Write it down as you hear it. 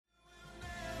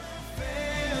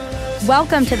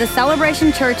Welcome to the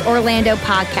Celebration Church Orlando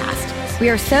podcast. We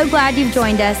are so glad you've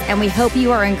joined us, and we hope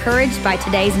you are encouraged by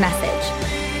today's message.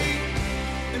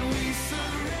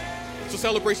 So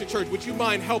Celebration Church, would you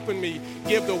mind helping me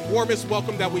give the warmest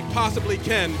welcome that we possibly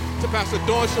can to Pastor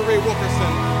Dawn Sheree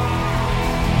Wilkerson.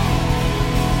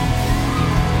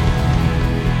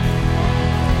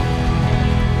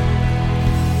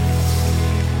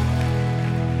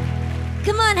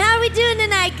 Come on, how are we doing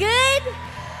tonight? Good?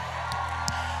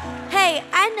 Hey,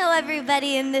 I know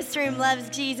everybody in this room loves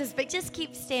Jesus, but just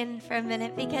keep standing for a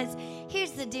minute because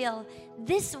here's the deal.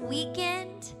 This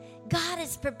weekend, God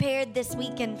has prepared this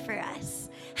weekend for us.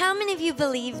 How many of you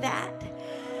believe that?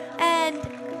 And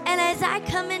as I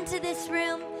come into this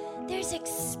room, there's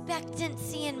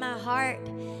expectancy in my heart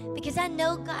because I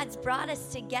know God's brought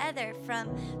us together from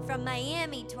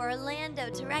Miami to Orlando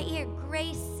to right here.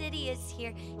 Grace City is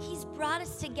here. He's brought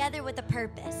us together with a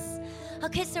purpose.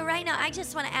 Okay, so right now I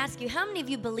just want to ask you, how many of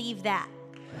you believe that?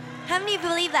 How many of you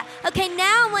believe that? Okay,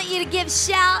 now I want you to give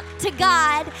shout to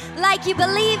God like you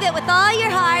believe it with all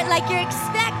your heart, like you're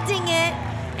expecting it.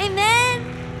 Amen?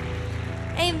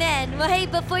 Amen. Well, hey,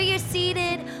 before you're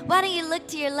seated, why don't you look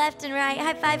to your left and right,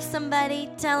 high five somebody,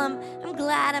 tell them, I'm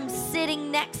glad I'm sitting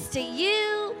next to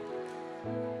you.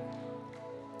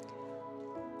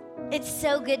 It's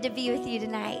so good to be with you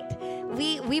tonight.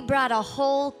 We brought a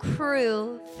whole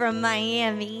crew from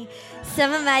Miami.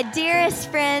 Some of my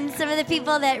dearest friends, some of the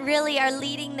people that really are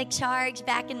leading the charge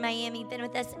back in Miami, been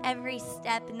with us every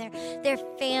step, and they're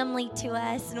family to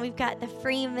us. And we've got the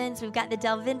Freemans, we've got the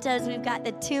Del Ventos, we've got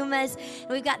the Tumas, and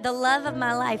we've got the love of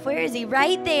my life. Where is he?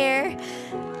 Right there.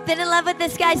 Been in love with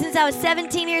this guy since I was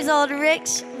 17 years old,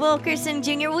 Rich Wilkerson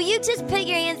Jr. Will you just put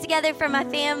your hands together for my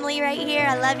family right here?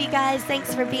 I love you guys.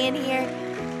 Thanks for being here.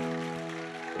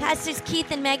 Pastors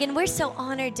Keith and Megan, we're so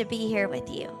honored to be here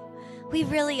with you. We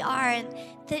really are. And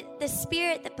the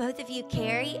spirit that both of you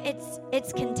carry,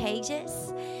 it's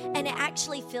contagious, and it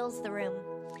actually fills the room.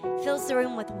 It fills the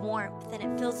room with warmth, and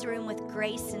it fills the room with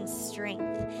grace and strength.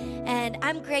 And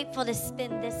I'm grateful to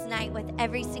spend this night with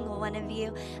every single one of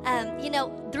you.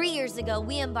 3 years ago,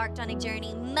 we embarked on a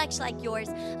journey much like yours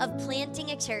of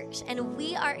planting a church, and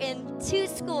we are in 2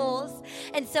 schools,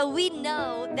 and so we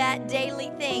know that daily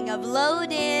thing of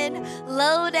load in,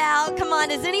 load out. Come on,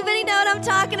 does anybody know what I'm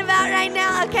talking about right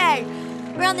now? Okay,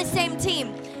 we're on the same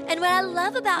team. And what I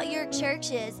love about your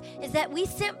church is that we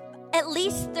sent at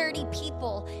least 30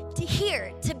 people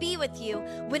to be with you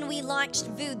when we launched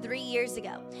Vood 3 years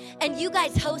ago. And you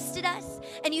guys hosted us,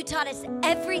 and you taught us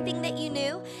everything that you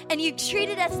knew, and you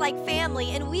treated us like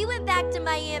family. And we went back to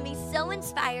Miami so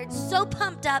inspired, so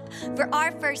pumped up for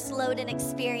our first load-in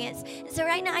experience. So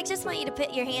right now, I just want you to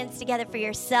put your hands together for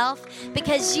yourself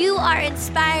because you are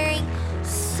inspiring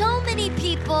so many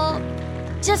people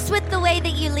just with the way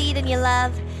that you lead and you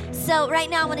love. So right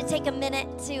now I want to take a minute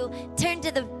to turn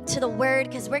to the Word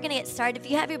because we're going to get started. If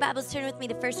you have your Bibles, turn with me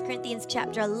to 1 Corinthians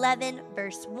chapter 11,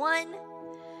 verse 1.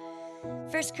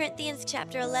 1 Corinthians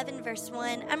chapter 11, verse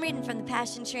 1. I'm reading from the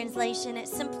Passion Translation. It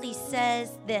simply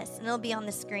says this, and it'll be on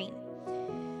the screen.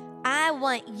 I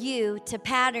want you to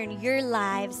pattern your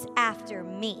lives after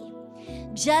me,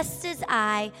 just as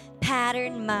I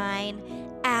pattern mine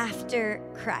after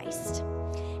Christ.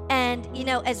 And,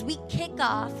 as we kick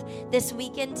off this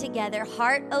weekend together,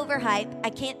 Heart Over Hype, I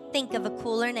can't think of a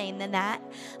cooler name than that.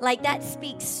 Like, that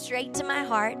speaks straight to my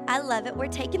heart. I love it. We're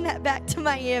taking that back to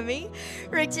Miami.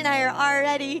 Rich and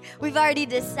I we've already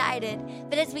decided.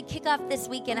 But as we kick off this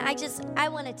weekend, I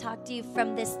want to talk to you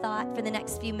from this thought for the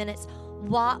next few minutes.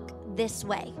 Walk this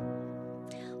way.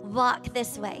 Walk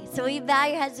this way. So will you bow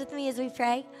your heads with me as we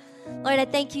pray? Lord, I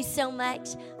thank you so much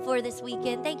for this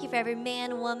weekend. Thank you for every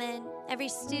man, woman, every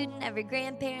student, every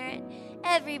grandparent,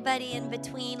 everybody in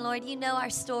between. Lord, you know our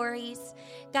stories.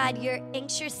 God, you're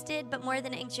interested, but more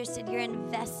than interested, you're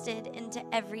invested into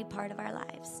every part of our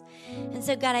lives. And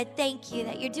so, God, I thank you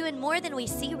that you're doing more than we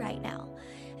see right now.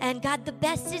 And God, the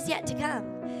best is yet to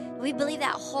come. We believe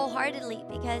that wholeheartedly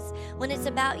because when it's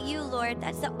about you, Lord,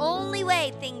 that's the only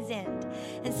way things end.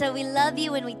 And so we love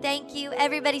you and we thank you.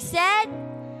 Everybody said?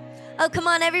 Oh, come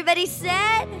on, everybody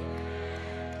said?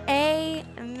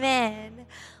 Amen.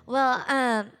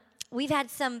 Well, we've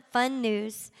had some fun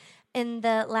news in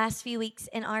the last few weeks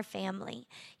in our family.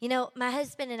 My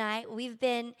husband and I, we've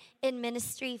been in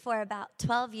ministry for about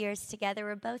 12 years together.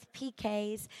 We're both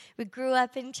PKs. We grew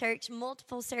up in church,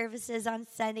 multiple services on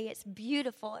Sunday. It's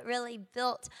beautiful. It really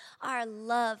built our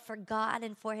love for God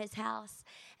and for his house.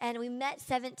 And we met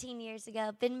 17 years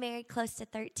ago, been married close to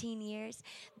 13 years.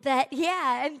 But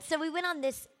yeah, and so we went on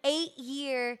this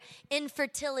 8-year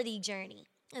infertility journey.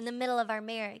 in the middle of our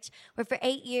marriage, where for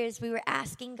 8 years we were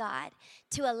asking God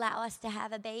to allow us to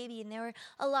have a baby. And there were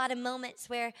a lot of moments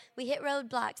where we hit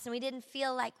roadblocks and we didn't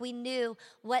feel like we knew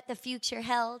what the future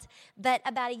held. But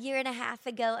about 1.5 years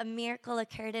ago, a miracle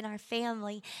occurred in our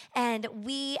family. And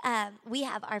we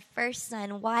have our first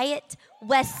son, Wyatt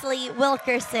Wesley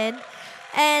Wilkerson.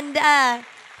 And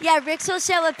Rich will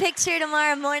show a picture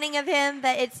tomorrow morning of him,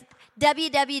 but it's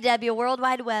WWW, World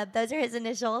Wide Web. Those are his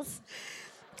initials.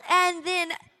 And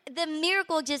then the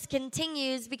miracle just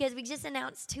continues because we just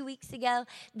announced 2 weeks ago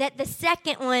that the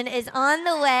second one is on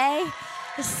the way.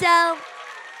 So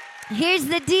here's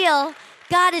the deal.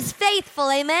 God is faithful,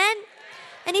 amen?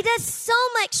 And he does so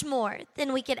much more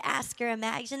than we could ask or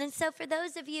imagine. And so for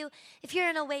those of you, if you're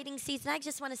in a waiting season, I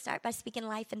just want to start by speaking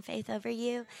life and faith over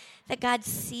you, that God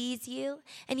sees you.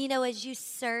 And you know, as you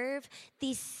serve,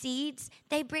 these seeds,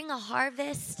 they bring a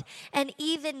harvest. And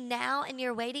even now in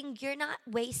your waiting, you're not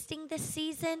wasting this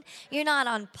season. You're not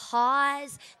on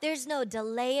pause. There's no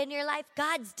delay in your life.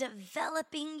 God's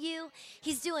developing you.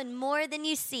 He's doing more than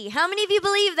you see. How many of you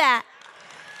believe that?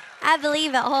 I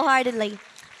believe it wholeheartedly.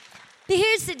 But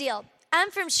here's the deal.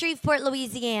 I'm from Shreveport,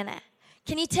 Louisiana.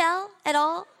 Can you tell at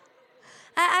all?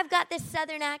 I've got this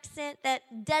southern accent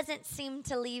that doesn't seem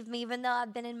to leave me, even though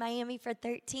I've been in Miami for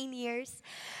 13 years.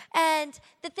 And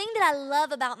the thing that I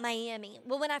love about Miami,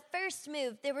 well, when I first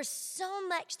moved, there was so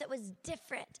much that was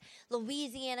different.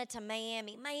 Louisiana to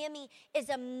Miami. Miami is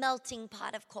a melting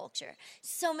pot of culture.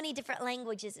 So many different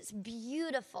languages. It's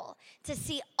beautiful to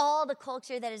see all the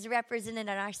culture that is represented in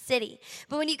our city.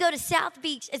 But when you go to South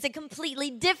Beach, it's a completely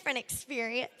different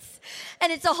experience.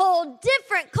 And it's a whole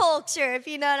different culture, if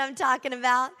you know what I'm talking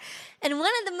about. And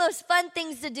one of the most fun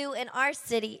things to do in our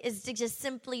city is to just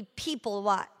simply people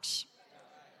watch.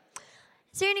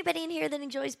 Is there anybody in here that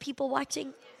enjoys people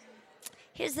watching?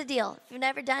 Here's the deal. If you've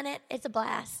never done it, it's a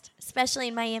blast, especially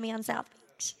in Miami on South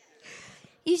Beach.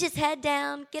 You just head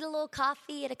down, get a little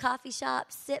coffee at a coffee shop,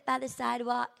 sit by the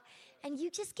sidewalk, and you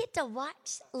just get to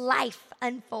watch life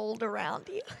unfold around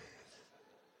you.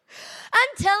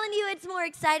 I'm telling you, it's more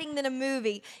exciting than a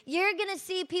movie. You're going to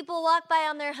see people walk by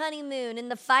on their honeymoon in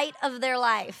the fight of their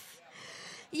life.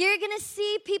 You're going to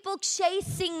see people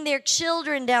chasing their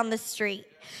children down the street.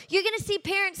 You're going to see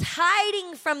parents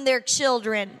hiding from their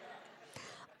children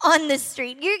on the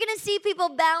street. You're going to see people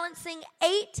balancing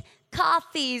 8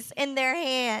 coffees in their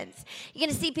hands. You're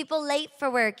going to see people late for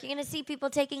work. You're going to see people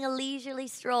taking a leisurely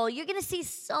stroll. You're going to see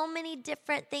so many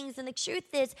different things. And the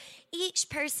truth is, each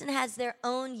person has their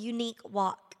own unique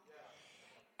walk.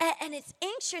 And it's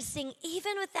interesting,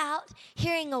 even without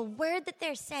hearing a word that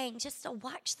they're saying, just to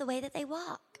watch the way that they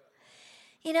walk.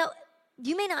 You know,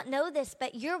 you may not know this,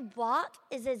 but your walk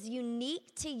is as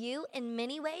unique to you in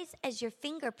many ways as your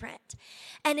fingerprint.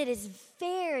 And it is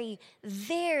very,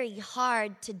 very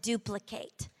hard to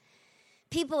duplicate.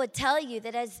 People would tell you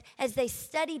that as they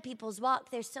study people's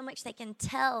walk, there's so much they can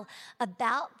tell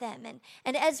about them.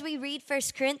 And as we read 1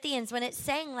 Corinthians, when it's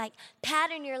saying, like,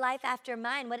 pattern your life after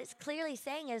mine, what it's clearly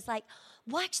saying is, like,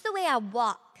 watch the way I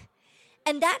walk.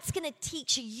 And that's going to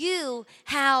teach you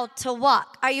how to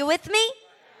walk. Are you with me?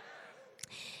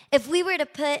 If we were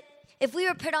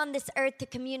put on this earth to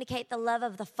communicate the love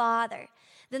of the Father,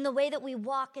 then the way that we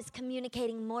walk is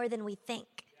communicating more than we think.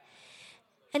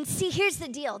 And see, here's the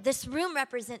deal. This room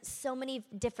represents so many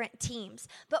different teams,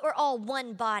 but we're all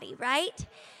one body, right?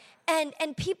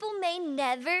 And people may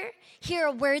never hear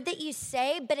a word that you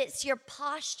say, but it's your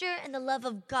posture and the love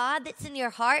of God that's in your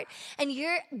heart and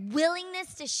your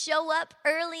willingness to show up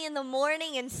early in the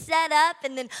morning and set up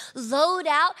and then load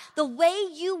out. The way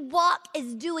you walk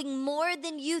is doing more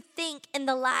than you think in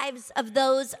the lives of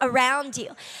those around you.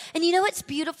 And you know what's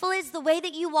beautiful is the way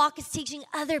that you walk is teaching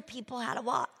other people how to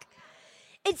walk.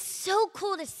 It's so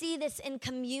cool to see this in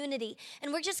community.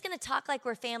 And we're just going to talk like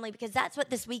we're family because that's what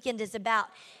this weekend is about.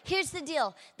 Here's the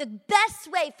deal. The best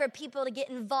way for people to get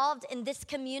involved in this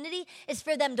community is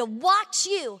for them to watch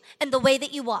you and the way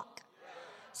that you walk.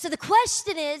 So the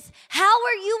question is, how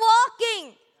are you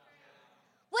walking?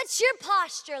 What's your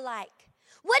posture like?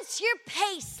 What's your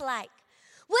pace like?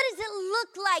 What does it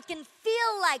look like and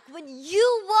feel like when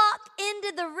you walk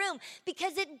into the room?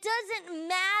 Because it doesn't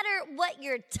matter what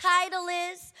your title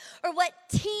is or what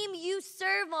team you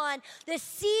serve on. The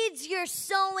seeds you're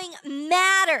sowing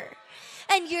matter.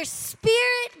 And your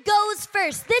spirit goes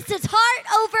first. This is heart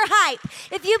over hype.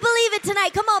 If you believe it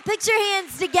tonight, come on, put your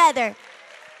hands together.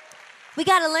 We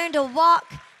got to learn to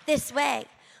walk this way.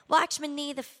 Watchman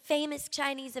Nee, the famous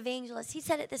Chinese evangelist, he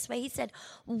said it this way. He said,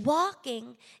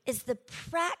 walking is the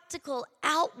practical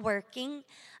outworking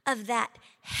of that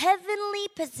heavenly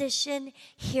position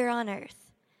here on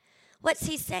earth. What's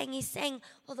he saying? He's saying,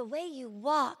 well, the way you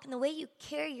walk and the way you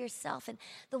carry yourself and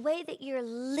the way that you're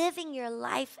living your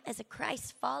life as a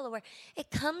Christ follower,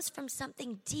 it comes from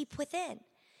something deep within.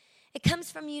 It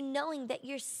comes from you knowing that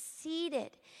you're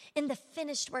seated in the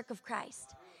finished work of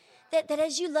Christ. That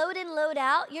as you load in, load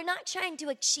out, you're not trying to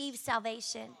achieve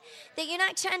salvation. That you're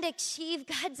not trying to achieve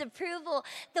God's approval.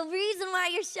 The reason why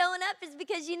you're showing up is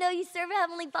because you know you serve a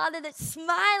Heavenly Father that's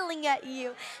smiling at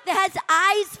you, that has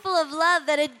eyes full of love,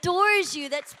 that adores you,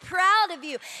 that's proud of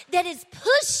you, that is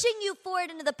pushing you forward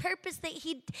into the purpose that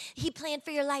He planned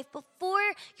for your life before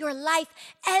your life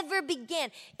ever began.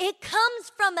 It comes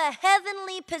from a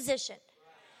heavenly position.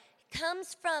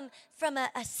 Comes from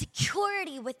a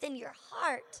security within your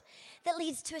heart that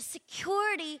leads to a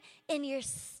security in your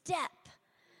step.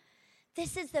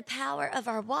 This is the power of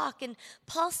our walk, and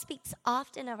Paul speaks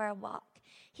often of our walk.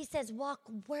 He says, walk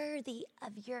worthy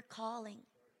of your calling.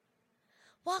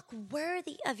 Walk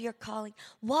worthy of your calling.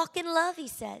 Walk in love, he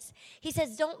says. He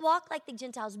says, don't walk like the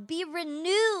Gentiles. Be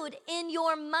renewed in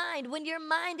your mind. When your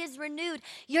mind is renewed,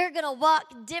 you're going to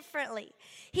walk differently.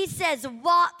 He says,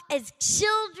 walk as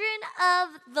children of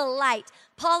the light.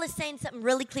 Paul is saying something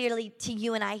really clearly to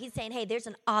you and I. He's saying, hey, there's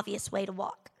an obvious way to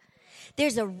walk.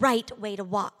 There's a right way to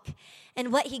walk.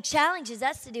 And what he challenges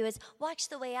us to do is watch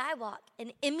the way I walk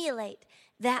and emulate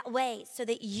that way so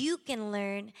that you can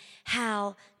learn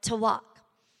how to walk.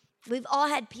 We've all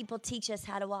had people teach us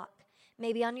how to walk.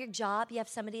 Maybe on your job, you have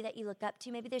somebody that you look up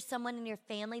to. Maybe there's someone in your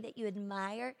family that you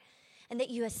admire and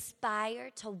that you aspire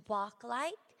to walk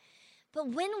like. But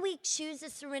when we choose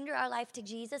to surrender our life to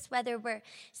Jesus, whether we're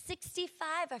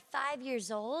 65 or 5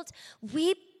 years old,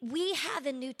 we have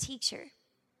a new teacher.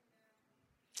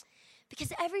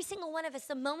 Because every single one of us,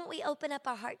 the moment we open up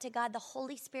our heart to God, the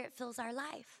Holy Spirit fills our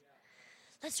life.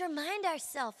 Let's remind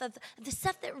ourselves of the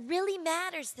stuff that really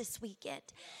matters this weekend.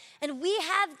 And we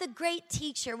have the great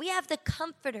teacher. We have the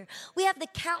comforter. We have the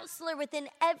counselor within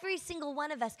every single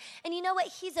one of us. And you know what?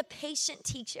 He's a patient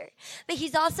teacher, but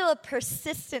he's also a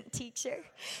persistent teacher.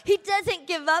 He doesn't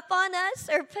give up on us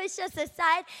or push us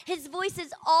aside. His voice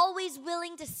is always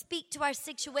willing to speak to our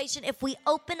situation if we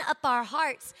open up our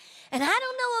hearts. And I don't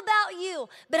know about you,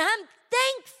 but I'm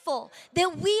thankful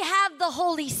that we have the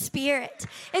Holy Spirit.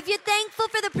 If you're thankful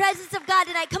for the presence of God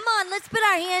tonight, come on, let's put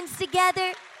our hands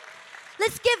together.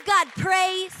 Let's give God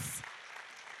praise.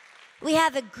 We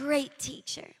have a great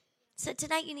teacher. So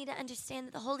tonight you need to understand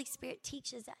that the Holy Spirit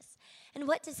teaches us. And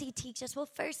what does he teach us? Well,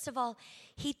 first of all,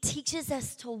 he teaches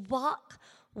us to walk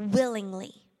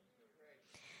willingly.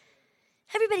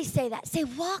 Everybody say that. Say,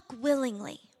 walk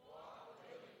willingly.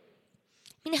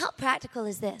 I mean, how practical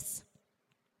is this?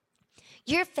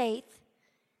 Your faith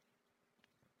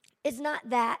is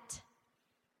not that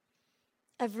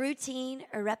of routine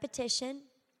or repetition.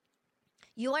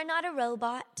 You are not a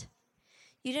robot.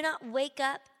 You do not wake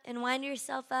up and wind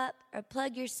yourself up or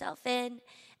plug yourself in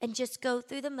and just go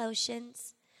through the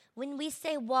motions. When we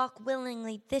say walk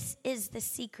willingly, this is the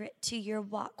secret to your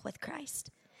walk with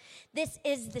Christ. This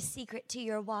is the secret to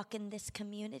your walk in this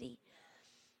community.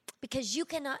 Because you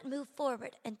cannot move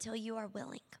forward until you are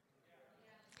willing.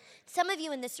 Some of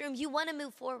you in this room, you want to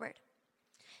move forward.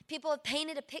 People have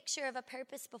painted a picture of a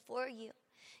purpose before you.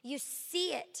 You see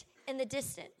it in the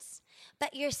distance.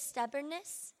 But your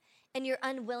stubbornness and your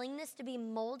unwillingness to be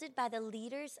molded by the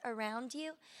leaders around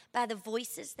you, by the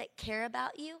voices that care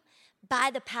about you, by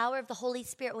the power of the Holy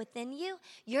Spirit within you,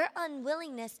 your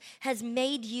unwillingness has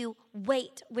made you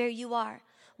wait where you are.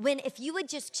 When if you would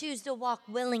just choose to walk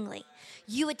willingly,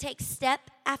 you would take step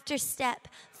after step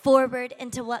forward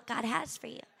into what God has for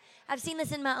you. I've seen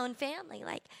this in my own family.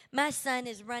 Like, my son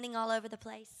is running all over the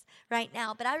place right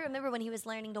now. But I remember when he was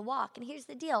learning to walk. And here's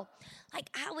the deal. Like,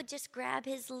 I would just grab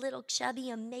his little chubby,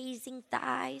 amazing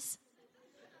thighs.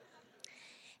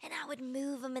 And I would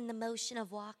move him in the motion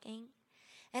of walking.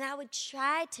 And I would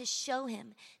try to show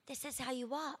him, this is how you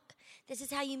walk. This is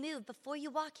how you move. Before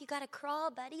you walk, you got to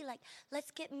crawl, buddy. Like,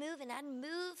 let's get moving. I'd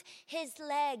move his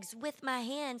legs with my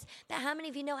hands. But how many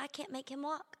of you know I can't make him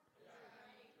walk?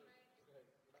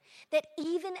 That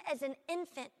even as an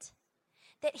infant,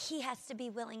 that he has to be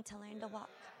willing to learn to walk.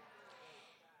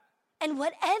 And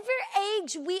whatever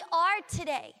age we are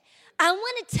today, I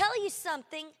want to tell you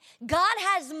something. God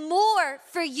has more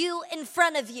for you in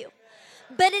front of you.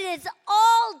 But it is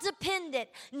all dependent,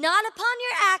 not upon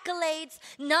your accolades,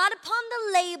 not upon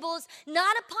the labels,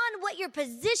 not upon what your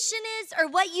position is or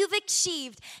what you've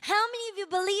achieved. How many of you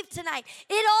believe tonight?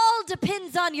 It all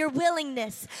depends on your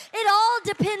willingness. It all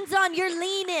depends on your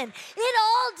lean in. It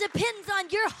all depends on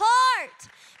your heart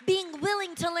being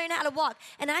willing to learn how to walk.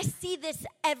 And I see this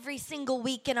every single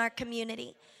week in our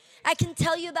community. I can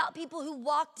tell you about people who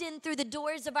walked in through the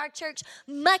doors of our church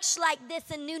much like this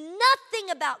and knew nothing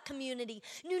about community,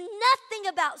 knew nothing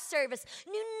about service,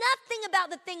 knew nothing about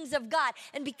the things of God.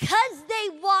 And because they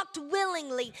walked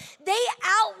willingly, they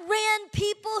outran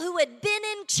people who had been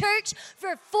in church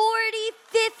for 40,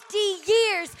 50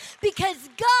 years because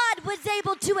God was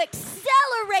able to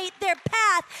accelerate their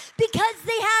path because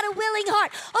they had a willing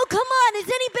heart. Oh, come on, is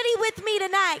anybody with me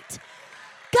tonight?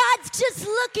 God's just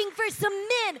looking for some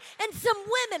men and some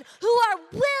women who are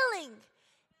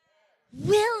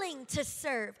willing to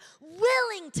serve,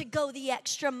 willing to go the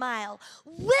extra mile,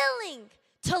 willing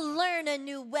to learn a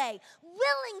new way,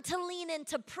 willing to lean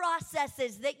into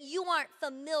processes that you aren't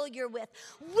familiar with,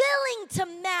 willing to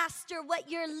master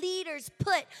what your leaders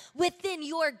put within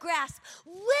your grasp,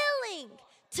 willing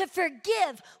to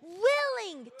forgive,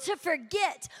 willing to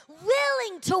forget,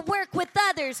 willing to work with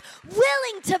others,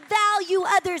 willing to value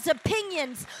others'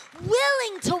 opinions,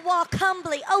 willing to walk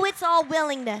humbly. Oh, it's all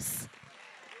willingness.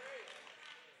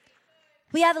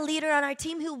 We have a leader on our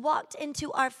team who walked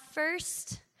into our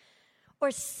first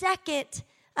or second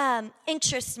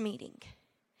interest meeting.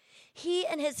 He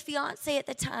and his fiancée at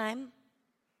the time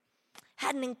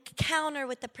had an encounter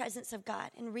with the presence of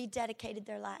God and rededicated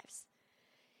their lives.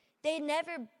 They had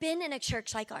never been in a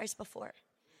church like ours before,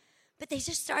 but they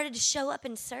just started to show up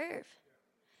and serve.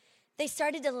 They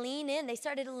started to lean in. They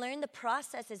started to learn the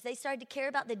processes. They started to care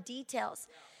about the details.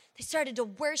 They started to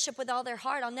worship with all their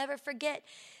heart. I'll never forget,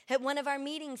 at one of our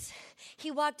meetings,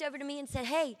 he walked over to me and said,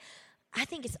 "Hey, I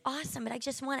think it's awesome, but I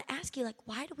just want to ask you,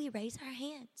 why do we raise our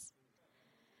hands?"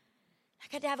 I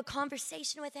got to have a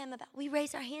conversation with him about we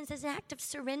raise our hands as an act of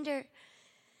surrender,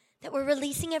 that we're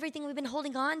releasing everything we've been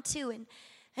holding on to,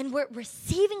 and we're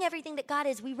receiving everything that God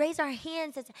is. We raise our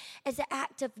hands as an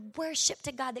act of worship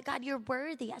to God, that God, you're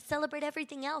worthy. I celebrate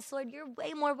everything else. Lord, you're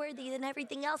way more worthy than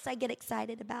everything else I get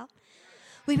excited about.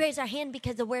 We raise our hand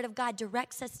because the word of God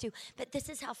directs us to. But this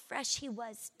is how fresh he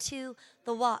was to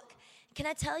the walk. Can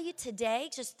I tell you today,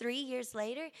 just 3 years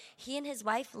later, he and his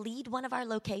wife lead one of our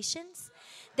locations,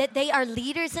 that they are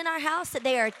leaders in our house, that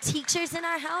they are teachers in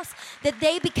our house, that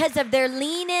they, because of their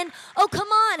lean in, oh, come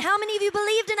on, how many of you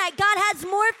believe tonight God has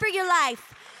more for your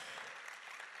life?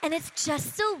 And it's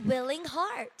just a willing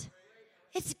heart.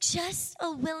 It's just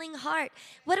a willing heart.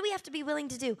 What do we have to be willing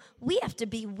to do? We have to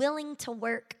be willing to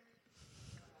work.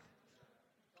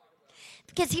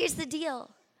 Because here's the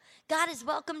deal. God has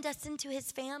welcomed us into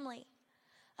his family.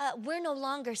 We're no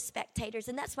longer spectators,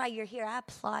 and that's why you're here. I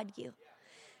applaud you.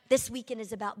 This weekend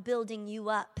is about building you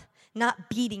up, not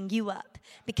beating you up,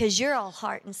 because you're all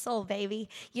heart and soul, baby.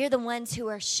 You're the ones who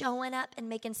are showing up and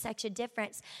making such a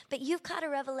difference. But you've caught a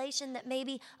revelation that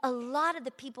maybe a lot of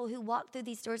the people who walk through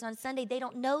these doors on Sunday, they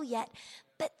don't know yet.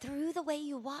 But through the way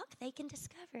you walk, they can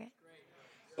discover it.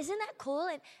 Isn't that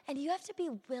cool? And you have to be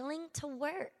willing to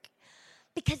work,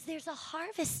 because there's a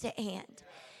harvest at hand.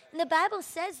 And the Bible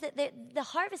says that the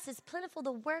harvest is plentiful,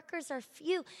 the workers are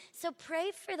few. So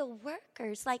pray for the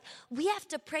workers. We have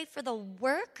to pray for the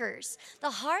workers.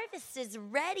 The harvest is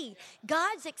ready.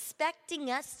 God's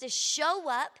expecting us to show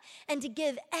up and to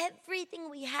give everything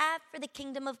we have for the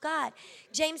kingdom of God.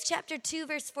 James chapter 2,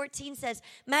 verse 14 says,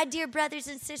 "My dear brothers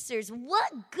and sisters,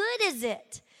 what good is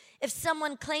it if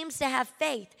someone claims to have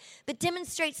faith but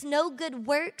demonstrates no good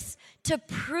works to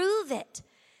prove it?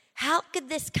 How could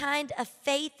this kind of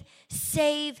faith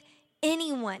save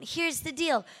anyone?" Here's the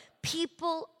deal.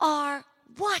 People are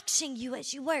watching you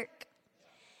as you work.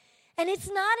 And it's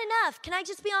not enough. Can I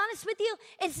just be honest with you?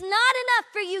 It's not enough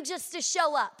for you just to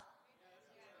show up.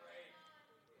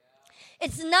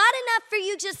 It's not enough for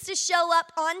you just to show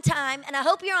up on time. And I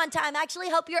hope you're on time. I actually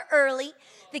hope you're early,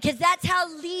 because that's how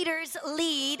leaders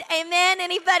lead. Amen?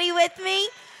 Anybody with me?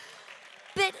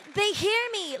 But hear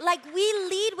me, we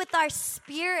lead with our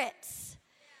spirits.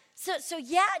 So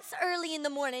yeah, it's early in the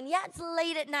morning. Yeah, it's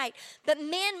late at night. But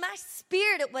man, my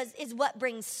spirit is what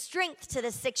brings strength to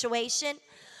the situation.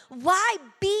 Why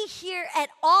be here at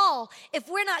all if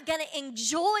we're not going to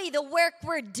enjoy the work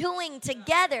we're doing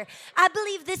together? I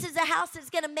believe this is a house that's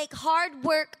going to make hard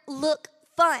work look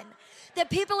fun. That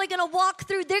people are going to walk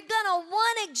through. They're going to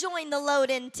want to join the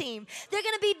load-in team. They're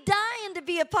going to be dying to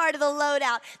be a part of the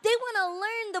load-out. They want to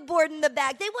learn the board in the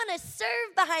back. They want to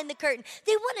serve behind the curtain.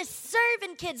 They want to serve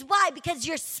in kids. Why? Because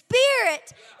your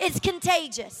spirit is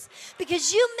contagious.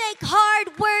 Because you make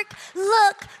hard work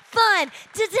look fun.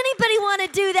 Does anybody want to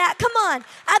do that? Come on.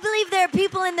 I believe there are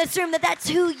people in this room that's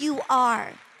who you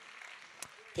are.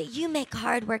 That you make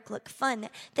hard work look fun.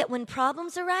 That when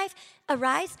problems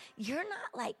arise, you're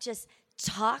not just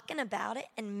talking about it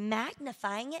and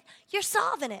magnifying it. You're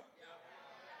solving it.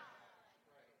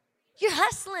 You're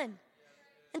hustling.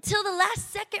 Until the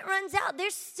last second runs out,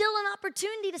 there's still an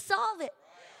opportunity to solve it.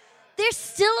 There's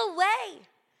still a way.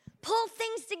 Pull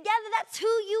things together. That's who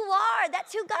you are.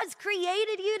 That's who God's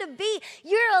created you to be.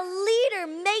 You're a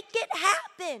leader. Make it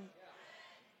happen.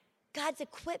 God's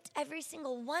equipped every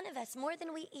single one of us more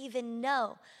than we even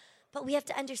know. But we have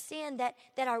to understand that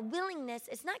our willingness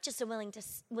is not just a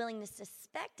willingness to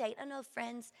spectate. Oh no,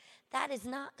 friends, that is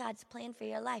not God's plan for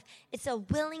your life. It's a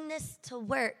willingness to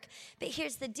work. But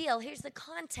here's the deal. Here's the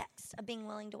context of being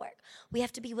willing to work. We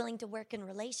have to be willing to work in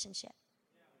relationship.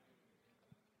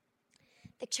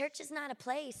 The church is not a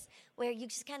place where you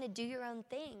just kind of do your own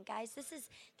thing, guys. This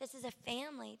is a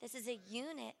family. This is a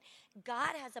unit.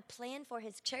 God has a plan for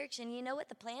his church, and you know what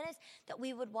the plan is? That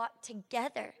we would walk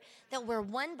together, that we're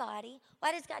one body.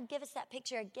 Why does God give us that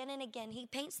picture again and again? He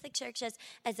paints the church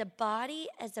as a body,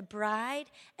 as a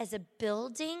bride, as a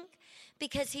building,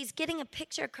 because he's getting a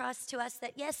picture across to us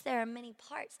that, yes, there are many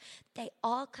parts. They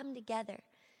all come together.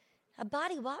 A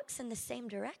body walks in the same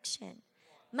direction.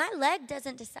 My leg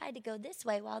doesn't decide to go this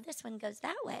way while this one goes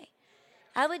that way.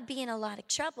 I would be in a lot of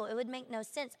trouble. It would make no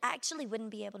sense. I actually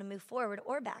wouldn't be able to move forward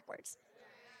or backwards.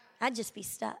 I'd just be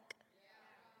stuck.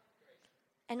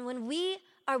 And when we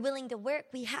are willing to work,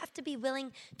 we have to be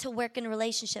willing to work in a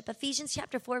relationship. Ephesians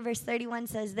chapter 4, verse 31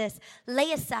 says this,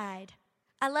 lay aside.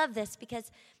 I love this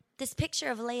because this picture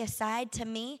of lay aside to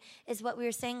me is what we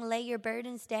were saying, lay your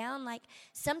burdens down. Like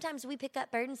sometimes we pick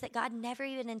up burdens that God never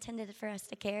even intended for us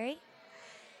to carry.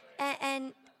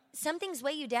 And some things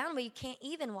weigh you down where you can't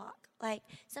even walk. Like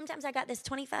sometimes I got this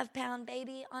 25-pound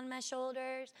baby on my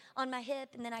shoulders, on my hip,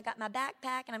 and then I got my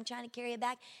backpack and I'm trying to carry it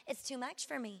back. It's too much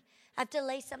for me. I have to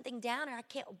lay something down or I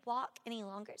can't walk any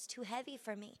longer. It's too heavy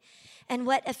for me. And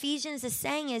what Ephesians is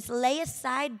saying is lay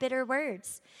aside bitter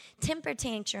words, temper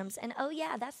tantrums. And oh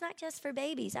yeah, that's not just for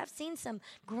babies. I've seen some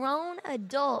grown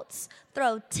adults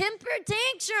throw temper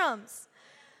tantrums.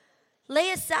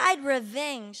 Lay aside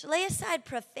revenge, lay aside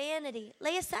profanity,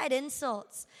 lay aside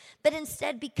insults, but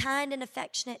instead be kind and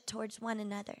affectionate towards one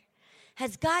another.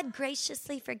 Has God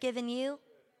graciously forgiven you?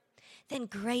 Then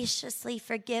graciously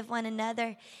forgive one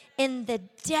another in the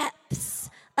depths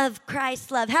of Christ's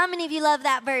love. How many of you love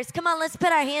that verse? Come on, let's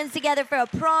put our hands together for a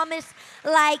promise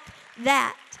like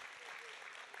that.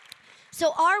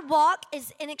 So our walk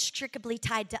is inextricably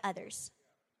tied to others.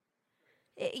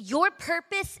 Your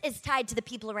purpose is tied to the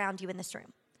people around you in this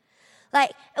room.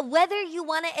 Like, whether you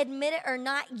want to admit it or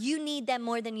not, you need them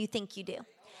more than you think you do.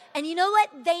 And you know what?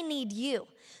 They need you.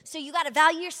 So you got to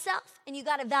value yourself and you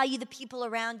got to value the people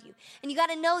around you. And you got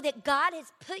to know that God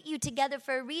has put you together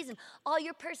for a reason. All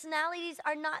your personalities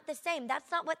are not the same.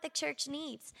 That's not what the church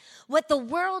needs. What the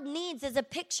world needs is a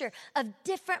picture of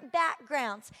different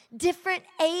backgrounds, different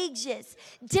ages,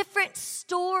 different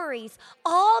stories,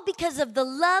 all because of the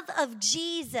love of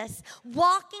Jesus,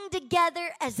 walking together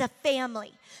as a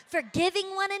family,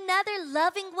 forgiving one another,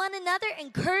 loving one another,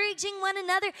 encouraging one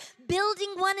another,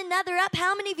 building one another up.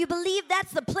 How many of you believe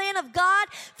that's the plan of God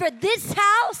for this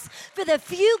house, for the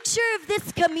future of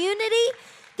this community,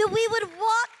 that we would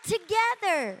walk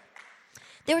together?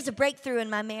 There was a breakthrough in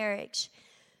my marriage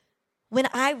when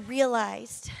I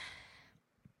realized,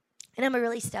 and I'm a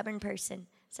really stubborn person,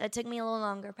 so it took me a little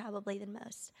longer probably than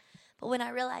most, but when I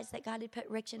realized that God had put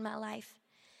Rich in my life,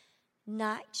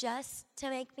 not just to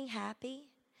make me happy,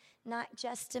 not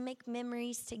just to make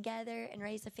memories together and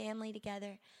raise a family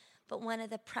together, but one of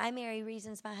the primary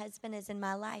reasons my husband is in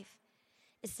my life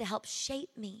is to help shape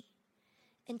me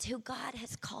into who God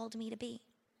has called me to be.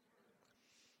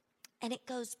 And it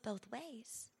goes both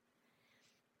ways.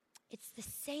 It's the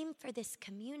same for this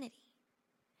community.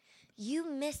 You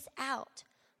miss out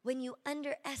when you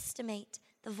underestimate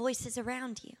the voices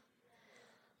around you,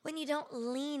 when you don't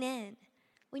lean in,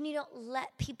 when you don't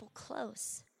let people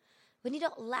close, when you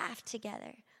don't laugh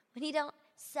together, when you don't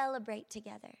celebrate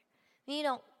together, when you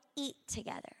don't eat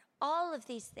together. All of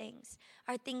these things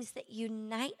are things that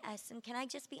unite us. And can I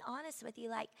just be honest with you?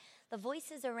 Like, the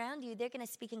voices around you, they're going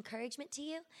to speak encouragement to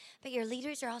you, but your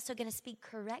leaders are also going to speak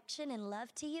correction and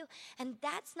love to you. And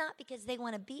that's not because they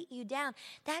want to beat you down.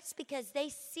 That's because they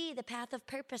see the path of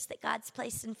purpose that God's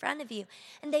placed in front of you.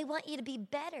 And they want you to be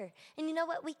better. And you know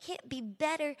what? We can't be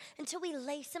better until we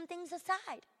lay some things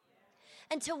aside.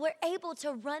 Until we're able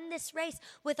to run this race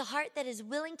with a heart that is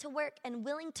willing to work and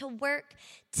willing to work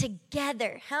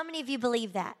together. How many of you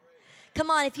believe that? Come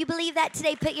on, if you believe that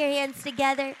today, put your hands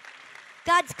together.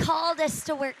 God's called us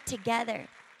to work together.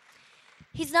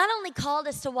 He's not only called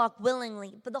us to walk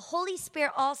willingly, but the Holy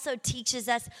Spirit also teaches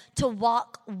us to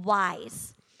walk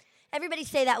wise. Everybody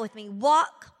say that with me.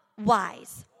 Walk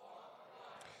wise.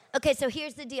 Okay, so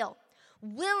here's the deal.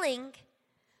 Willingly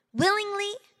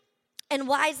and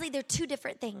wisely, they're two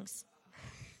different things.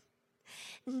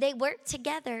 They work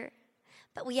together,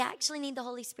 but we actually need the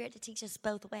Holy Spirit to teach us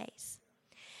both ways.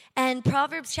 And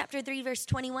Proverbs chapter 3, verse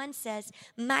 21 says,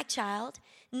 my child,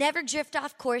 never drift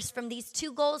off course from these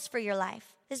two goals for your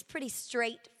life. This is pretty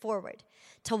straightforward.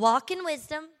 To walk in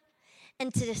wisdom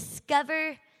and to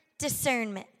discover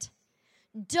discernment.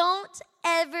 Don't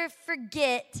ever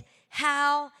forget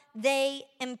how they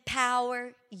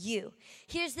empower you.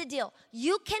 Here's the deal.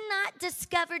 You cannot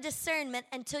discover discernment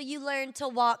until you learn to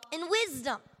walk in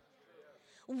wisdom.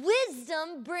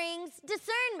 Wisdom brings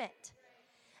discernment.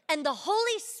 And the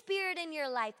Holy Spirit in your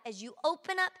life, as you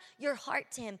open up your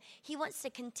heart to Him, He wants to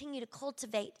continue to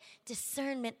cultivate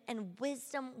discernment and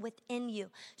wisdom within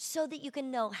you so that you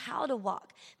can know how to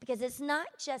walk. Because it's not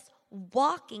just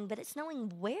walking, but it's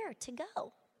knowing where to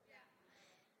go.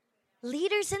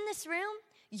 Leaders in this room,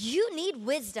 you need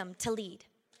wisdom to lead.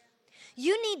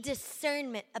 You need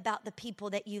discernment about the people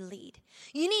that you lead.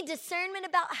 You need discernment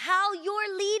about how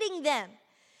you're leading them.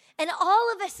 And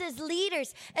all of us as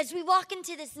leaders, as we walk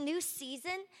into this new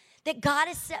season that God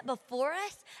has set before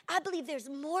us, I believe there's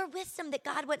more wisdom that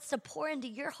God wants to pour into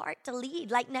your heart to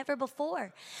lead like never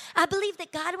before. I believe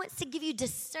that God wants to give you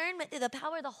discernment through the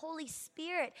power of the Holy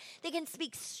Spirit that can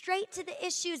speak straight to the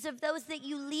issues of those that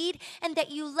you lead and that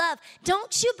you love.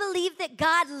 Don't you believe that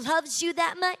God loves you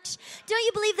that much? Don't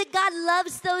you believe that God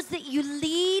loves those that you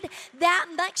lead that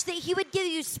much, that He would give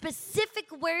you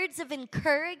specific words of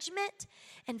encouragement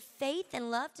and faith and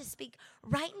love to speak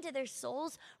right into their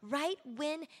souls, right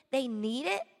when they need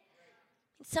it?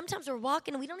 Sometimes we're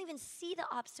walking and we don't even see the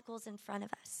obstacles in front of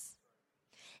us.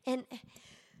 And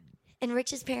in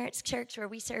Rich's parents' church, where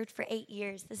we served for 8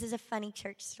 years, this is a funny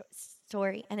church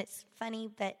story, and it's funny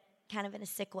but kind of in a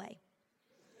sick way.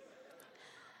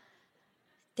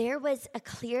 There was a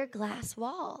clear glass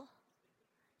wall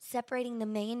separating the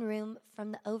main room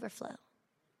from the overflow.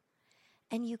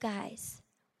 And you guys,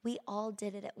 we all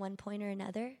did it at one point or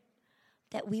another,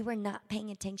 that we were not paying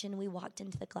attention and we walked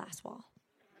into the glass wall.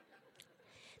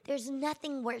 There's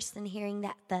nothing worse than hearing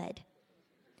that thud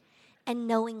and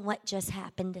knowing what just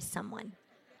happened to someone.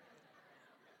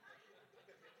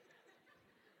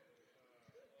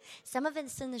 Some of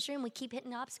us in this room, we keep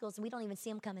hitting obstacles and we don't even see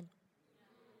them coming.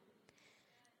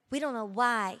 We don't know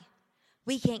why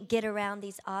we can't get around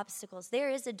these obstacles. There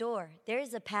is a door. There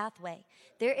is a pathway.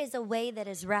 There is a way that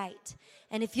is right.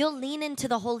 And if you'll lean into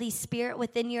the Holy Spirit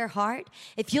within your heart,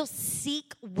 if you'll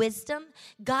seek wisdom,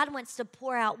 God wants to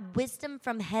pour out wisdom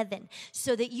from heaven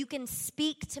so that you can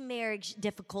speak to marriage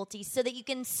difficulties, so that you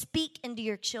can speak into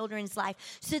your children's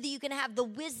life, so that you can have the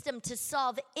wisdom to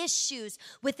solve issues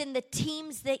within the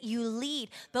teams that you lead.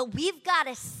 But we've got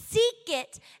to seek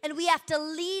it, and we have to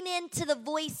lean into the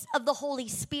voice of the Holy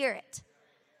Spirit.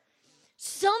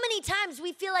 So many times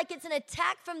we feel like it's an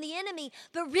attack from the enemy,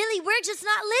 but really we're just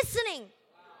not listening.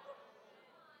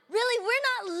 Really,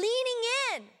 we're not leaning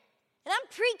in. And I'm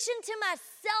preaching to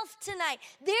myself tonight.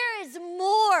 There is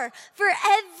more for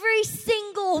every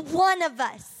single one of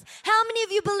us. How many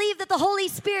of you believe that the Holy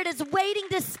Spirit is waiting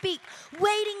to speak,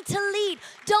 waiting to lead?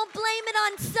 Don't blame it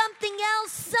on something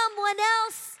else, someone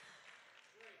else.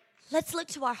 Let's look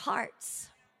to our hearts.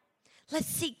 Let's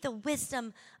seek the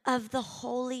wisdom of the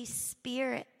Holy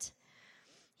Spirit.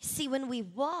 You see, when we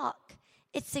walk,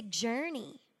 it's a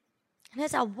journey. And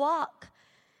as I walk,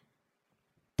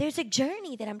 there's a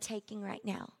journey that I'm taking right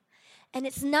now. And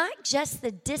it's not just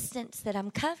the distance that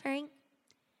I'm covering.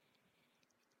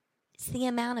 It's the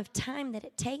amount of time that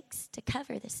it takes to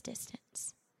cover this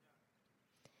distance.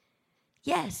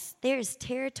 Yes, there's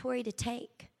territory to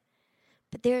take,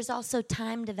 but there's also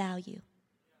time to value.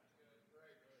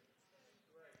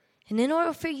 And in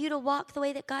order for you to walk the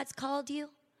way that God's called you,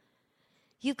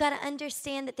 you've got to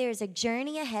understand that there's a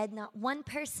journey ahead. Not one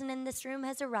person in this room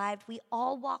has arrived. We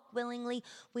all walk willingly.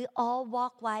 We all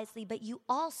walk wisely. But you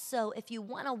also, if you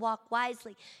want to walk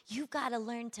wisely, you've got to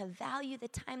learn to value the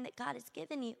time that God has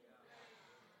given you.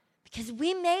 Because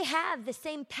we may have the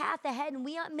same path ahead and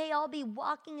we may all be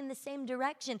walking in the same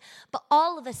direction, but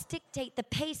all of us dictate the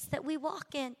pace that we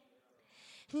walk in.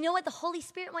 You know what? The Holy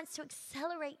Spirit wants to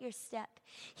accelerate your step.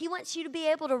 He wants you to be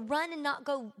able to run and not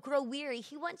grow weary.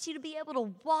 He wants you to be able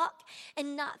to walk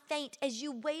and not faint as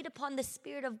you wait upon the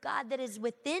Spirit of God that is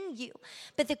within you.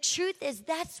 But the truth is,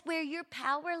 that's where your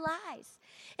power lies.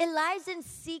 It lies in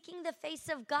seeking the face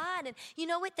of God. And you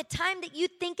know what? The time that you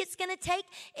think it's going to take,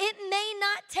 it may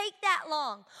not take that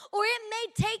long. Or it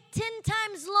may take 10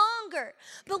 times longer.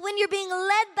 But when you're being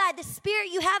led by the Spirit,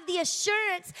 you have the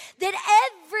assurance that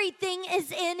everything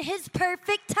is in His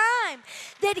perfect time.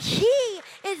 That He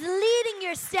is leading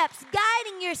your steps,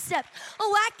 guiding your steps.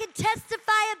 Oh, I could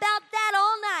testify about that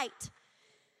all night.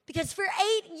 Because for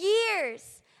 8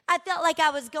 years, I felt like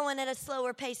I was going at a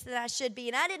slower pace than I should be,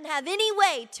 and I didn't have any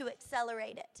way to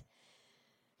accelerate it.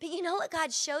 But you know what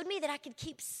God showed me? That I could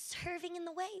keep serving in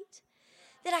the wait.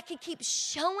 That I could keep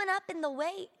showing up in the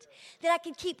wait. That I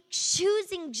could keep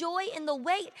choosing joy in the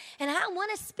wait. And I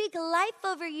want to speak life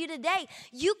over you today.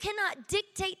 You cannot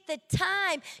dictate the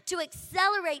time to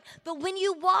accelerate, but when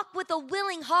you walk with a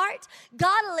willing heart,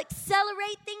 God will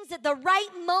accelerate things at the right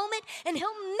moment, and He'll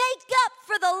make up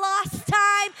for the lost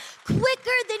time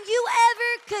quicker than you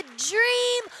ever could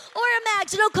dream or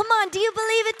imagine. Oh, come on, do you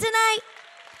believe it tonight?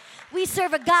 We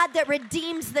serve a God that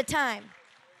redeems the time.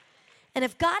 And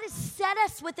if God has set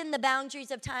us within the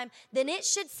boundaries of time, then it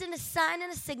should send a sign and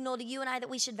a signal to you and I that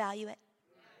we should value it.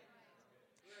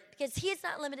 Because He is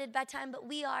not limited by time, but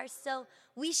we are. So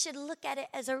we should look at it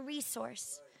as a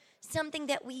resource, something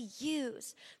that we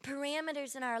use,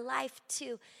 parameters in our life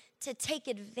to take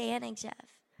advantage of.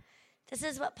 This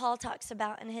is what Paul talks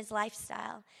about in his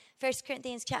lifestyle. 1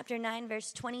 Corinthians chapter 9,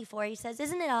 verse 24, he says,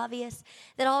 "Isn't it obvious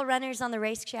that all runners on the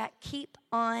racetrack keep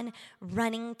on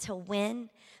running to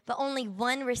win, but only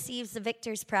one receives the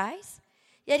victor's prize?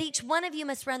 Yet each one of you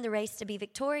must run the race to be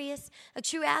victorious. A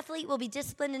true athlete will be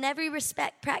disciplined in every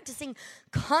respect, practicing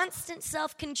constant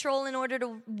self-control in order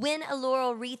to win a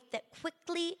laurel wreath that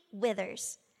quickly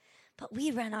withers. But we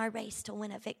run our race to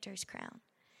win a victor's crown,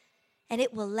 and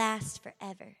it will last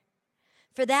forever.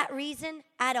 For that reason,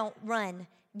 I don't run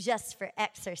just for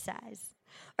exercise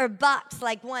or box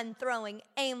like one throwing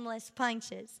aimless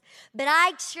punches, but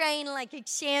I train like a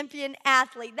champion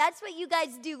athlete." That's what you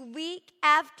guys do week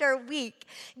after week.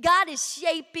 God is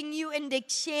shaping you into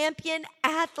champion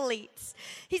athletes.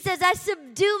 He says, "I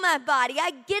subdue my body.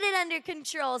 I get it under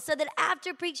control so that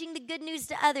after preaching the good news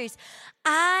to others,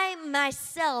 I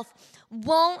myself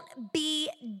won't be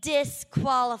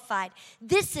disqualified."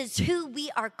 This is who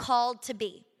we are called to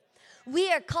be.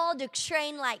 We are called to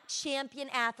train like champion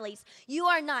athletes. You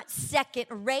are not second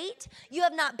rate. You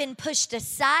have not been pushed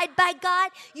aside by God.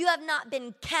 You have not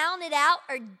been counted out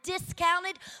or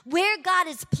discounted. Where God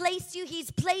has placed you,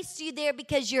 He's placed you there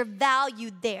because you're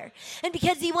valued there and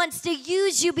because He wants to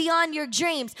use you beyond your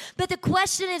dreams. But the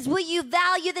question is, will you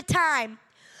value the time?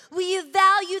 Will you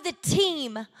value the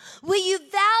team? Will you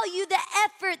value the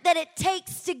effort that it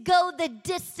takes to go the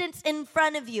distance in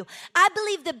front of you? I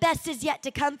believe the best is yet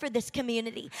to come for this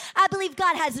community. I believe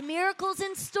God has miracles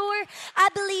in store. I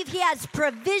believe He has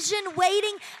provision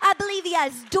waiting. I believe He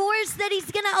has doors that He's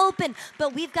going to open.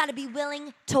 But we've got to be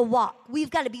willing to walk. We've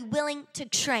got to be willing to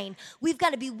train. We've got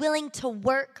to be willing to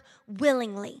work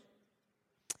willingly.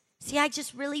 See, I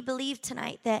just really believe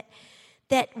tonight that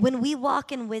when we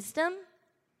walk in wisdom,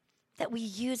 that we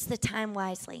use the time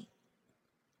wisely.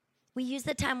 We use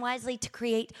the time wisely to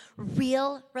create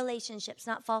real relationships,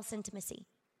 not false intimacy.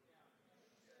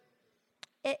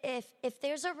 If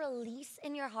there's a release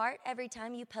in your heart every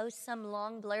time you post some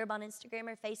long blurb on Instagram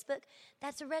or Facebook,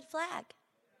 that's a red flag.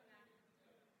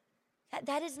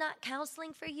 That is not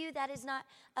counseling for you. That is not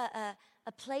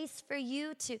a place for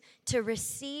you to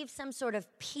receive some sort of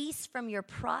peace from your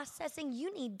processing.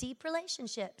 You need deep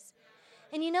relationships.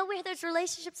 And you know where those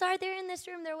relationships are? They're in this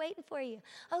room. They're waiting for you.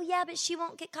 Oh, yeah, but she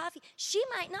won't get coffee. She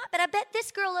might not, but I bet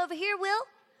this girl over here will.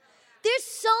 There's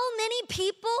so many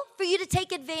people for you to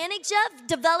take advantage of,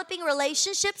 developing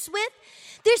relationships with.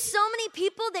 There's so many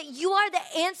people that you are the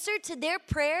answer to their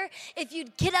prayer. If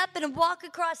you'd get up and walk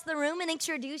across the room and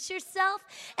introduce yourself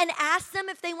and ask them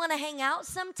if they want to hang out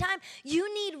sometime.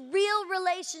 You need real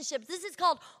relationships. This is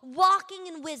called walking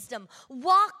in wisdom,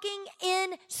 walking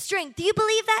in strength. Do you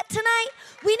believe that tonight?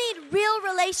 We need real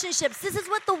relationships. This is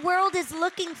what the world is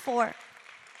looking for.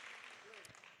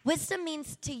 Wisdom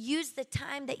means to use the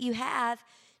time that you have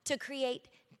to create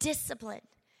discipline,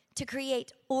 to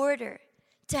create order,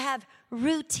 to have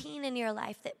routine in your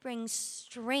life that brings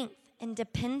strength and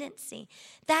dependency.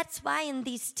 That's why in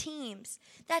these teams,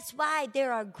 that's why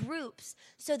there are groups,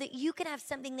 so that you can have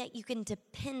something that you can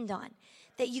depend on,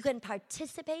 that you can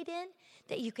participate in,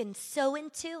 that you can sow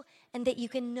into, and that you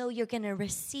can know you're going to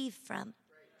receive from.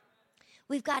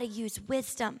 We've got to use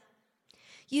wisdom.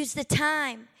 Use the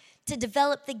time to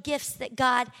develop the gifts that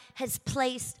God has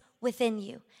placed within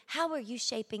you. How are you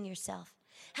shaping yourself?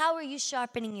 How are you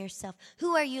sharpening yourself?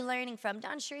 Who are you learning from?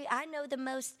 Don Sheree, I know the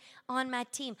most on my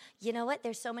team. You know what?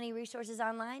 There's so many resources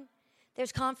online.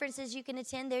 There's conferences you can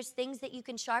attend. There's things that you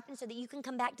can sharpen so that you can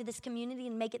come back to this community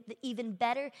and make it even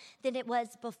better than it was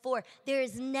before. There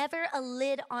is never a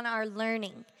lid on our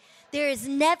learning. There is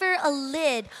never a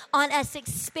lid on us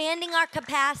expanding our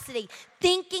capacity,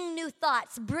 thinking new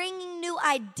thoughts, bringing new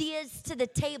ideas to the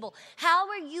table. How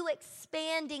are you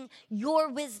expanding your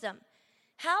wisdom?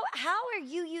 How are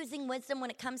you using wisdom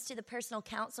when it comes to the personal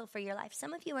counsel for your life?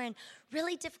 Some of you are in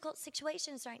really difficult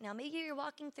situations right now. Maybe you're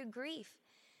walking through grief.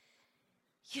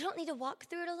 You don't need to walk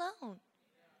through it alone.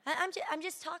 I'm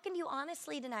just talking to you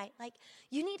honestly tonight. Like,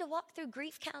 you need to walk through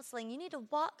grief counseling. You need to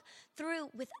walk through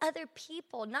with other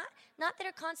people, not that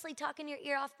are constantly talking your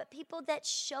ear off, but people that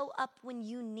show up when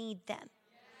you need them.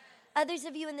 Others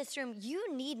of you in this room,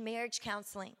 you need marriage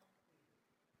counseling.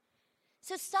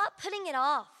 So stop putting it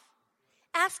off.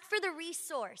 Ask for the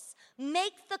resource.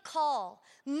 Make the call.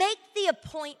 Make the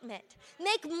appointment.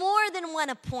 Make more than one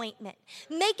appointment.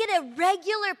 Make it a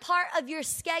regular part of your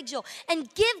schedule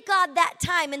and give God that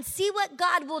time and see what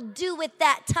God will do with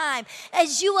that time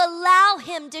as you allow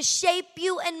Him to shape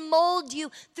you and mold you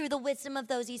through the wisdom of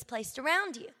those He's placed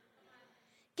around you.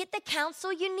 Get the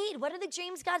counsel you need. What are the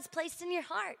dreams God's placed in your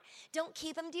heart? Don't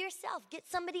keep them to yourself. Get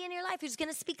somebody in your life who's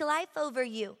going to speak life over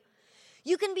you.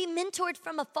 You can be mentored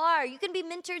from afar. You can be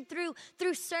mentored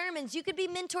through sermons. You can be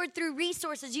mentored through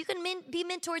resources. You can be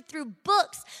mentored through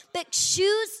books. But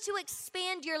choose to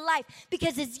expand your life,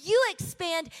 because as you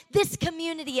expand, this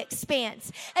community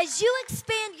expands. As you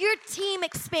expand, your team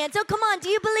expands. Oh, come on. Do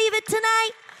you believe it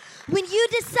tonight? When you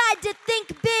decide to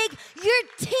think big, your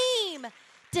team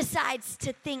decides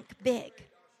to think big.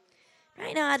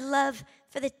 Right now, I'd love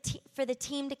for the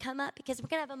team to come up, because we're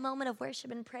going to have a moment of worship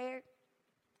and prayer.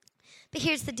 But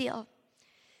here's the deal.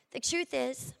 The truth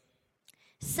is,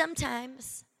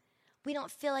 sometimes we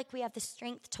don't feel like we have the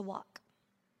strength to walk.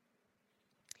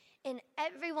 In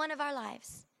every one of our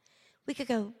lives, we could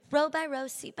go row by row,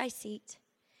 seat by seat,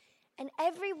 and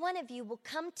every one of you will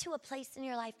come to a place in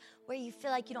your life where you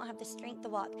feel like you don't have the strength to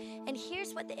walk. And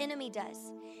here's what the enemy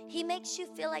does. He makes you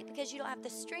feel like because you don't have the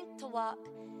strength to walk,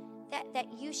 that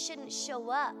you shouldn't show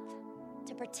up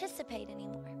to participate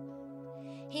anymore.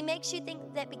 He makes you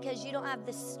think that because you don't have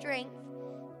the strength,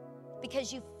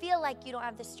 because you feel like you don't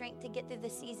have the strength to get through the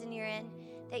season you're in,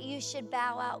 that you should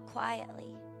bow out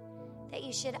quietly, that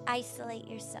you should isolate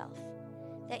yourself,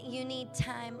 that you need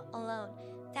time alone.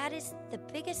 That is the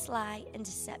biggest lie and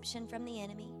deception from the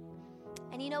enemy.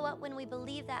 And you know what? When we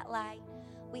believe that lie,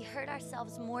 we hurt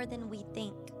ourselves more than we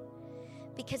think,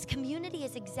 because community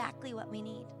is exactly what we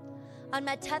need. On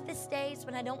my toughest days,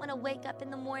 when I don't want to wake up in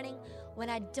the morning, when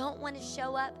I don't want to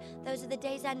show up, those are the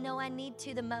days I know I need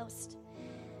to the most.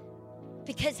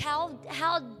 Because how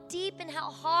deep and how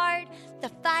hard the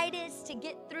fight is to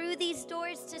get through these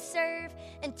doors to serve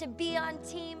and to be on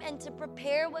team and to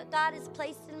prepare what God has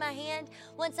placed in my hand.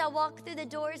 Once I walk through the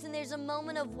doors and there's a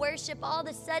moment of worship, all of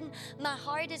a sudden my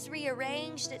heart is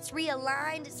rearranged, it's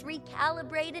realigned, it's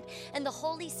recalibrated, and the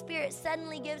Holy Spirit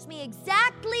suddenly gives me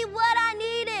exactly what I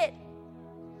needed.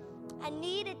 I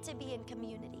needed to be in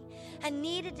community. I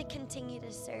needed to continue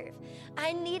to serve.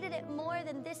 I needed it more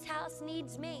than this house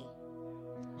needs me.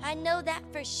 I know that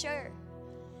for sure.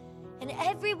 And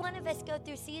every one of us go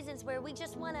through seasons where we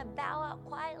just want to bow out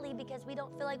quietly because we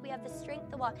don't feel like we have the strength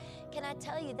to walk. Can I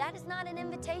tell you, that is not an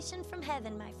invitation from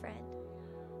heaven, my friend.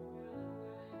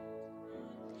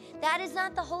 That is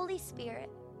not the Holy Spirit.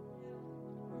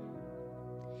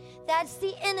 That's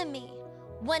the enemy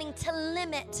wanting to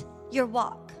limit your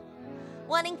walk,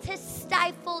 wanting to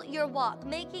stifle your walk,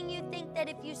 making you think that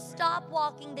if you stop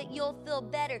walking that you'll feel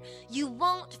better. You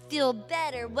won't feel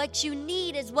better. What you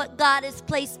need is what God has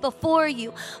placed before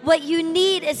you. What you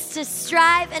need is to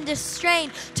strive and to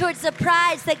strain towards the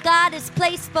prize that God has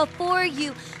placed before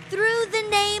you through the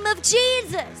name of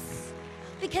Jesus.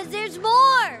 Because there's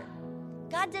more.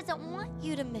 God doesn't want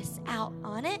you to miss out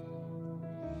on it.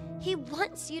 He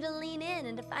wants you to lean in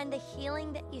and to find the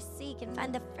healing that you seek and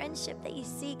find the friendship that you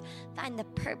seek, find the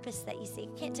purpose that you seek.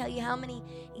 I can't tell you how many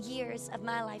years of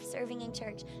my life serving in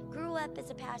church. Grew up as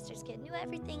a pastor's kid, knew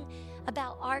everything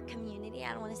about our community.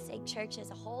 I don't want to say church as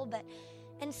a whole,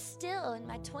 and still in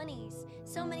my 20s,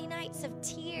 so many nights of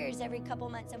tears every couple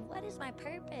months of what is my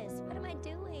purpose? What am I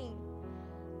doing?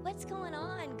 What's going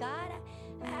on, God?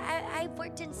 I've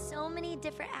worked in so many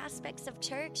different aspects of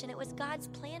church, and it was God's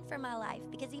plan for my life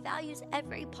because he values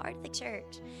every part of the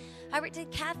church. I worked at a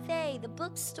cafe, the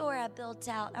bookstore I built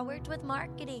out. I worked with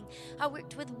marketing. I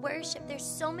worked with worship. There's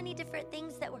so many different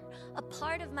things that were a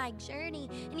part of my journey.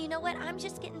 And you know what? I'm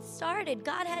just getting started.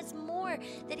 God has more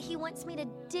that he wants me to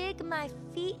dig my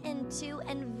feet into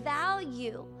and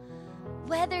value.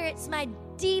 Whether it's my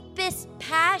deepest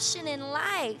passion in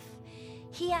life,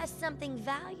 he has something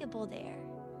valuable there.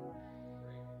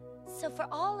 So for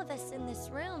all of us in this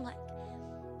room, like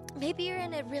maybe you're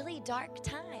in a really dark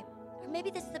time, or maybe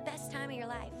this is the best time of your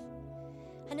life.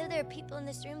 I know there are people in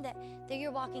this room that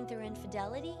you're walking through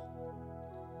infidelity,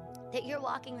 that you're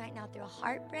walking right now through a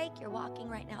heartbreak, you're walking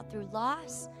right now through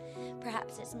loss.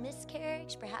 Perhaps it's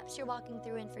miscarriage, perhaps you're walking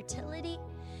through infertility,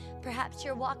 perhaps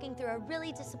you're walking through a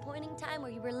really disappointing time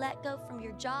where you were let go from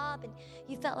your job and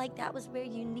you felt like that was where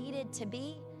you needed to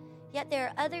be. Yet there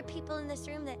are other people in this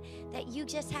room that you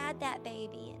just had that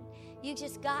baby and you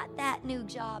just got that new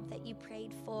job that you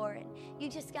prayed for and you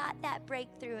just got that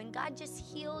breakthrough and God just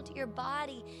healed your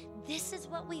body. This is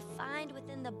what we find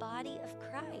within the body of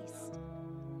Christ.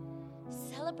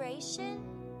 Celebration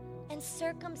and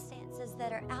circumstances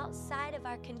that are outside of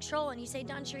our control. And you say,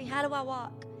 Dawn Cherie, how do I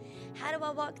walk? How do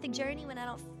I walk the journey when I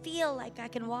don't feel like I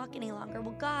can walk any longer?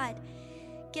 Well, God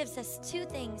gives us two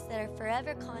things that are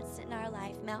forever constant in our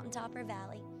life, mountaintop or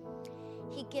valley.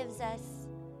 He gives us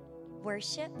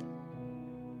worship,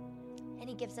 and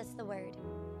he gives us the word.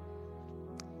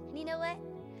 And you know what?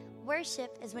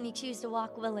 Worship is when you choose to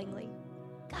walk willingly.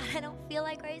 God, I don't feel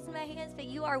like raising my hands, but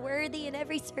you are worthy in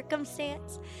every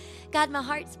circumstance. God, my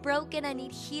heart's broken. I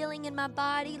need healing in my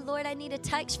body. Lord, I need a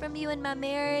touch from you in my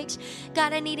marriage.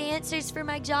 God, I need answers for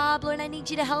my job. Lord, I need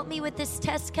you to help me with this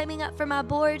test coming up for my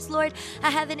boards. Lord, I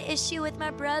have an issue with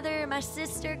my brother or my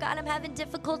sister. God, I'm having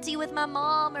difficulty with my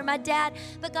mom or my dad.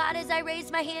 But God, as I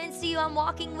raise my hands to you, I'm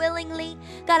walking willingly.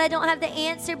 God, I don't have the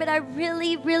answer, but I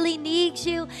really, really need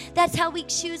you. That's how we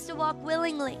choose to walk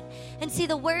willingly. And see,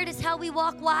 the word is how we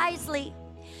walk wisely,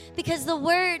 because the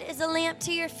word is a lamp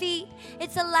to your feet.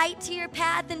 It's a light to your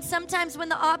path. And sometimes when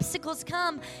the obstacles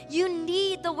come, you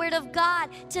need the word of God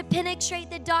to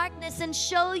penetrate the darkness and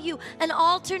show you an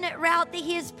alternate route that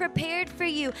he has prepared for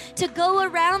you, to go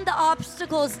around the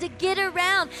obstacles, to get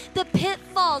around the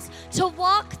pitfalls, to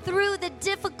walk through the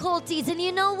difficulties. And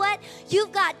you know what?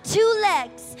 You've got two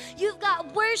legs. You've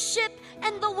got worship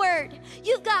and the word.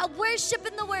 You've got worship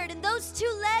and the word, and those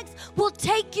two legs will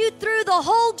take you through the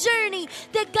whole journey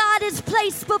that God has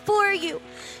placed before you.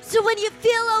 So when you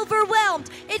feel overwhelmed,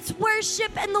 it's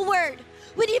worship and the word.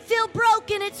 When you feel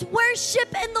broken, it's worship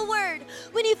and the word.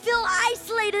 When you feel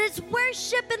isolated, it's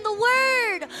worship and the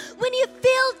word. When you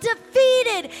feel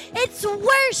defeated, it's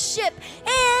worship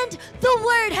and the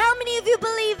word. How many of you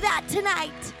believe that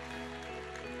tonight?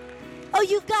 Oh,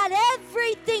 you've got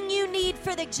everything you need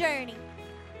for the journey.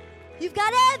 You've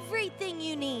got everything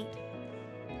you need.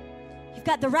 You've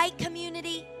got the right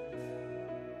community.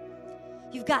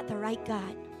 You've got the right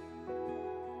God.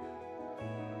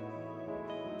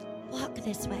 Walk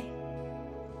this way.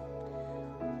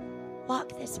 Walk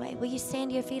this way. Will you stand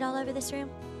to your feet all over this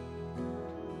room?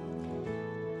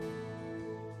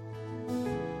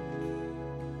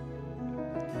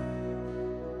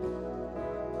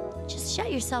 Just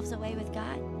shut yourselves away with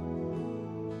God.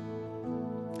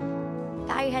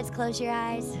 Bow your heads, close your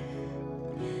eyes.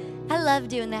 I love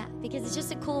doing that because it's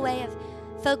just a cool way of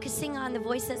focusing on the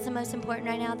voice that's the most important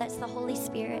right now. That's the Holy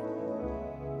Spirit.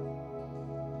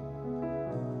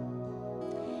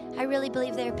 I really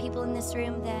believe there are people in this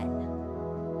room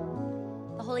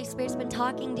that the Holy Spirit's been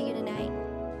talking to you tonight,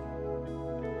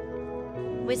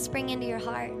 whispering into your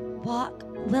heart. Walk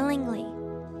willingly.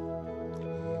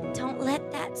 Don't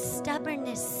let that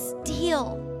stubbornness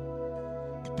steal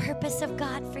the purpose of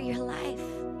God for your life.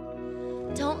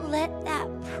 Don't let that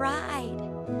pride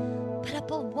put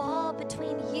up a wall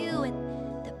between you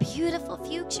and the beautiful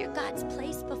future God's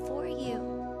placed before you.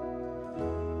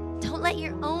 Don't let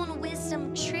your own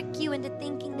wisdom trick you into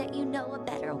thinking that you know a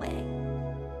better way.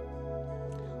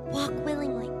 Walk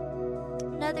willingly.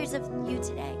 And others of you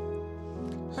today,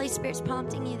 Holy Spirit's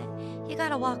prompting you that you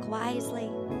gotta walk wisely.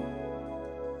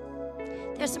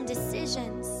 There's some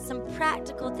decisions, some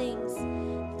practical things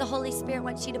the Holy Spirit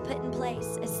wants you to put in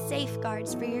place as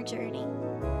safeguards for your journey,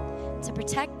 to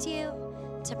protect you,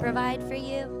 to provide for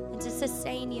you, and to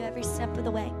sustain you every step of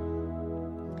the way.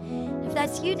 If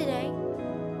that's you today,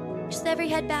 just every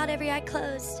head bowed, every eye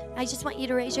closed, I just want you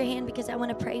to raise your hand because I want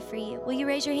to pray for you. Will you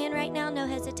raise your hand right now? No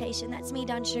hesitation. That's me,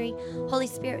 Dawn Cherie. Holy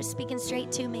Spirit was speaking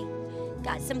straight to me.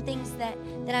 Got some things that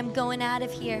I'm going out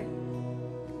of here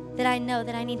that I know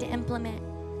that I need to implement.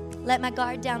 Let my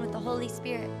guard down with the Holy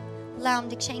Spirit. Allow him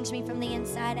to change me from the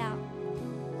inside out.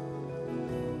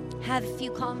 Have a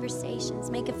few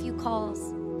conversations. Make a few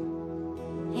calls.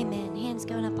 Amen. Hands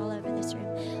going up all over this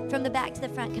room. From the back to the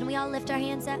front, can we all lift our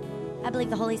hands up? I believe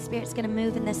the Holy Spirit's going to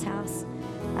move in this house.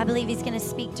 I believe he's going to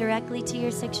speak directly to your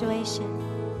situation.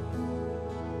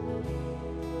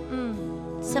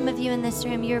 Some of you in this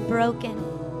room, you're broken,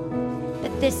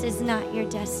 but this is not your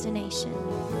destination.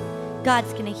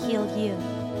 God's going to heal you.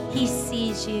 He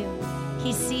sees you.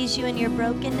 He sees you in your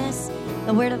brokenness.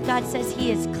 The Word of God says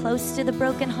he is close to the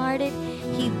brokenhearted.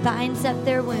 He binds up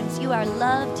their wounds. You are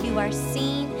loved. You are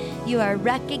seen. You are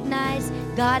recognized.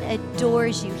 God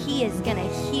adores you. He is going to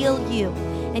heal you.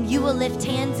 And you will lift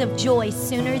hands of joy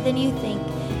sooner than you think.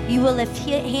 You will lift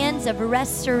hands of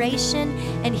restoration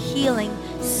and healing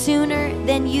sooner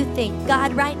than you think.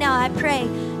 God, right now I pray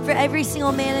for every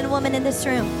single man and woman in this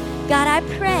room. God, I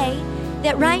pray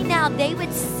that right now they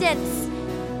would sense,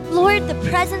 Lord, the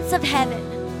presence of heaven.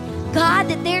 God,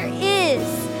 that there is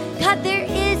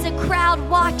a crowd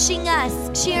watching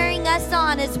us, cheering us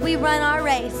on as we run our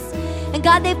race. And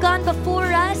God, they've gone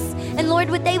before us. And Lord,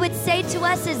 what they would say to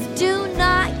us is, do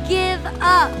not give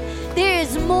up. There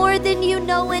is more than you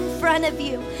know in front of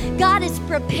you. God has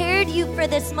prepared you for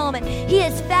this moment. He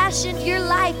has fashioned your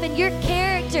life and your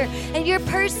character and your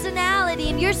personality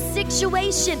and your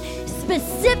situation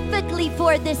specifically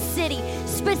for this city,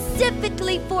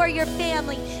 specifically for your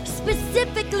family,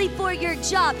 specifically for your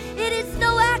job. It is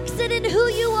no accident who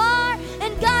you are,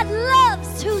 and God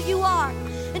loves who you are.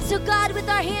 And so, God, with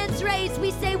our hands raised,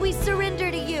 we say we surrender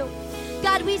to you.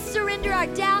 God, we surrender our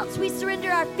doubts, we surrender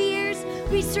our fears,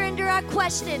 we surrender our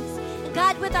questions. And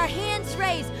God, with our hands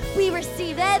raised, we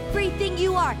receive everything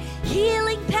you are.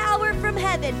 Healing power from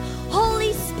heaven,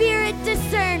 Holy Spirit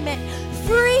discernment,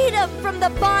 freedom from the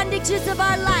bondages of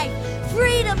our life,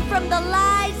 freedom from the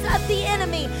lies of the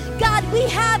enemy. God, we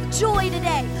have joy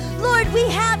today. Lord, we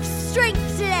have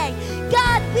strength today.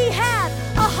 God, we have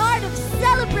a heart of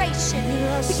celebration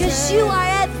because you are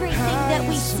everything that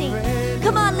we see.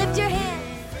 Come on, lift your hands.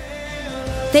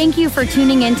 Thank you for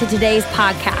tuning in to today's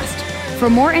podcast. For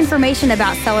more information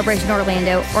about Celebration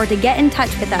Orlando or to get in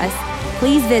touch with us,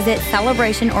 please visit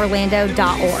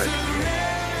celebrationorlando.org.